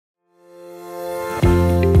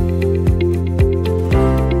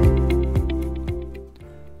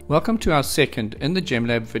Welcome to our second in the Gem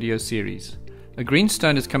Lab video series. A green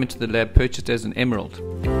stone has come into the lab purchased as an emerald.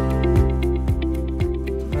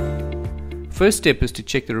 First step is to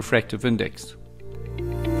check the refractive index.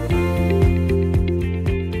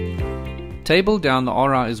 Table down the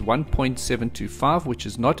RI is 1.725, which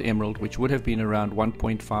is not emerald, which would have been around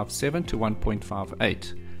 1.57 to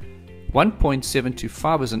 1.58.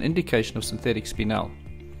 1.725 is an indication of synthetic spinel.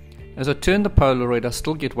 As I turn the Polaroid, I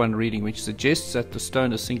still get one reading which suggests that the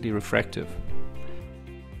stone is singly refractive.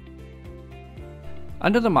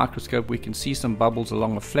 Under the microscope we can see some bubbles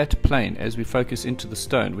along a flat plane as we focus into the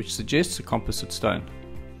stone, which suggests a composite stone.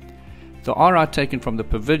 The RI taken from the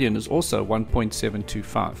pavilion is also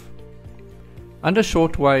 1.725. Under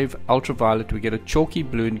shortwave ultraviolet we get a chalky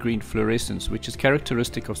blue and green fluorescence, which is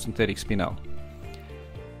characteristic of synthetic spinel.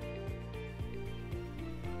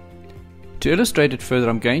 To illustrate it further,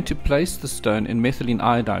 I'm going to place the stone in methylene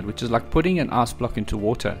iodide, which is like putting an ice block into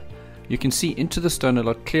water. You can see into the stone a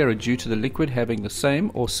lot clearer due to the liquid having the same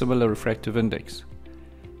or similar refractive index.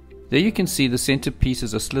 There you can see the centerpiece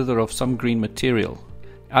is a slither of some green material.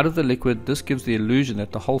 Out of the liquid, this gives the illusion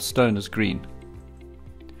that the whole stone is green.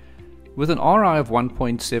 With an RI of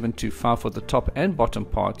 1.725 for the top and bottom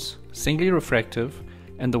parts, singly refractive,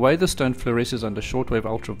 and the way the stone fluoresces under shortwave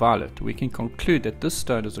ultraviolet, we can conclude that this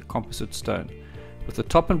stone is a composite stone, with the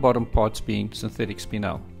top and bottom parts being synthetic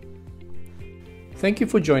spinel. Thank you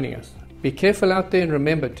for joining us. Be careful out there and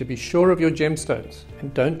remember to be sure of your gemstones,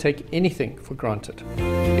 and don't take anything for granted.